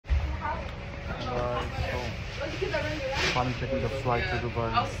finally taking the flight to Dubai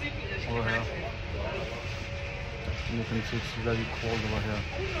over here. You can see it's very cold over here.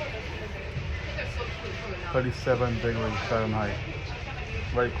 37 degrees Fahrenheit.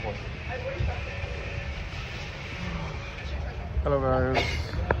 Very cold. Hello guys.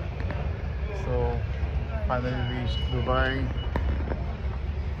 So finally reached Dubai.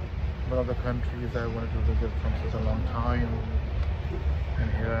 One of the countries I wanted to visit from such a long time.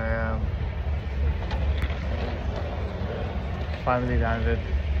 And here I am. Finally landed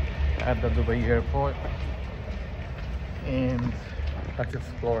at the Dubai airport. And let's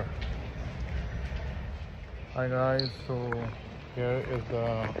explore. Hi guys, so here is the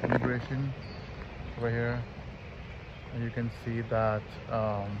immigration over here, and you can see that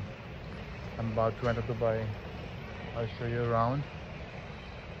I'm about to enter Dubai. I'll show you around.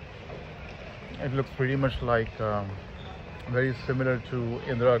 It looks pretty much like very similar to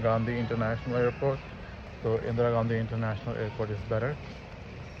Indira Gandhi International Airport. So Indira Gandhi International Airport is better,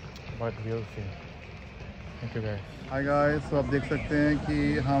 but we'll see. Thank you guys. Hi guys, तो आप देख सकते हैं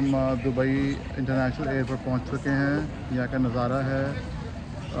कि हम Dubai international airport पहुंच चुके हैं। यहाँ का नज़ारा है,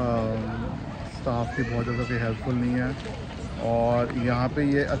 स्टाफ की बहुत ज़्यादा कोई हेल्पफुल नहीं है। और यहाँ पे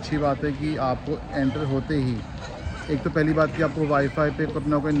ये अच्छी बात है कि आपको एंटर होते ही एक तो पहली बात कि आपको वाईफाई पे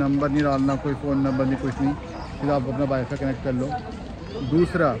अपना कोई नंबर नहीं डालना, कोई फ़ोन नंबर नहीं, कुछ नहीं, फिर आप अपना वाईफाई कनेक्ट कर लो।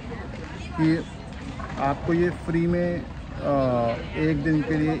 दूसरा कि आपको ये फ्री में एक दिन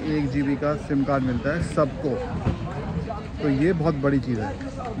के लिए 1 GB का सिम कार्ड मिलता है सबको। तो ये बहुत बड़ी चीज़ है,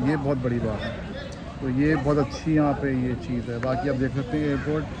 ये बहुत बड़ी बात है। तो ये बहुत अच्छी यहाँ पे ये चीज़ है। बाकी आप देख सकते हैं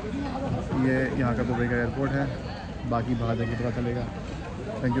एयरपोर्ट, ये यहाँ का दुबई का एयरपोर्ट है। बाकी बाहर जाके पता चलेगा।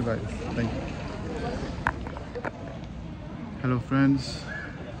 Thank you guys, thank you. Hello friends,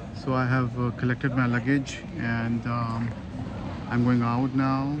 so I have collected my luggage and I'm going out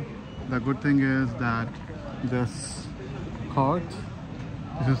now. The good thing is that this card,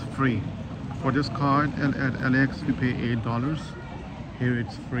 this is free. For this card at LAX we pay $8. Here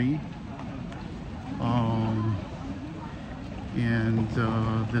it's free. And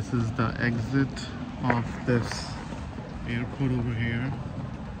this is the exit of this airport over here.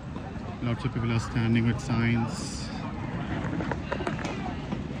 Lots of people are standing with signs.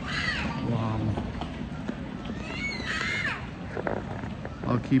 Wow.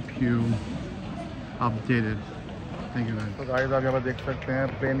 I'll keep you updated. Thank you guys. तो guys आप यहाँ पर देख सकते हैं,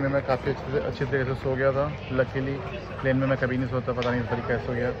 plane में मैं काफ़ी अच्छी तरीके से सो गया था। लकीली प्लेन में मैं कभी नहीं सोता, पता नहीं इस तरीके कैसे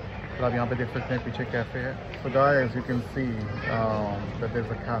हो गया। तो आप यहाँ पे देख सकते हैं पीछे कैफ़े है। तो guys you can see that there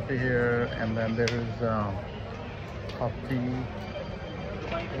is a cafe here and then there is a T,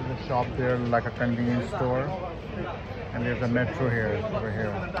 there's a shop there like a convenience store, and there's a metro here over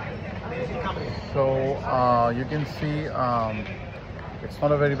here. So you can see it's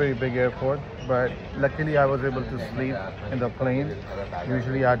not a very big airport, but luckily I was able to sleep in the plane.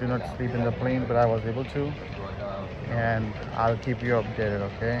 Usually I do not sleep in the plane, but I was able to, and I'll keep you updated,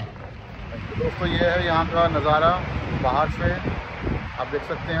 okay? दोस्तों ये है यहाँ का नज़ारा बाहर से, आप देख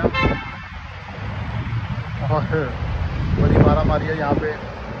सकते हैं। और बड़ी मारा मारी है यहाँ पे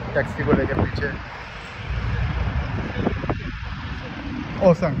टैक्सी को लेकर पीछे।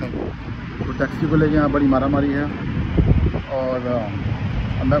 ओ संकल, तो टैक्सी को लेकर यहाँ बड़ी मारा मारी है। और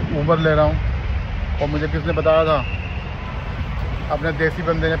मैं ऊबर ले रहा हूँ। और मुझे किसने बताया था, अपने देसी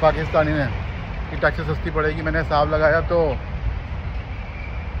बंदे ने, पाकिस्तानी ने, कि टैक्सी सस्ती पड़ेगी। मैंने हिसाब लगाया तो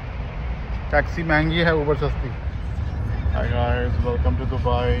टैक्सी महंगी है, ऊबर सस्ती। Hi guys, welcome to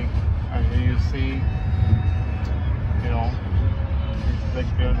Dubai. And here you see, you know, these big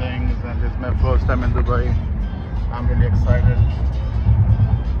buildings, and this is my first time in Dubai. I'm really excited.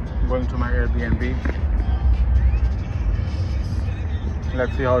 Going to my Airbnb.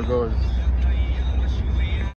 Let's see how it goes.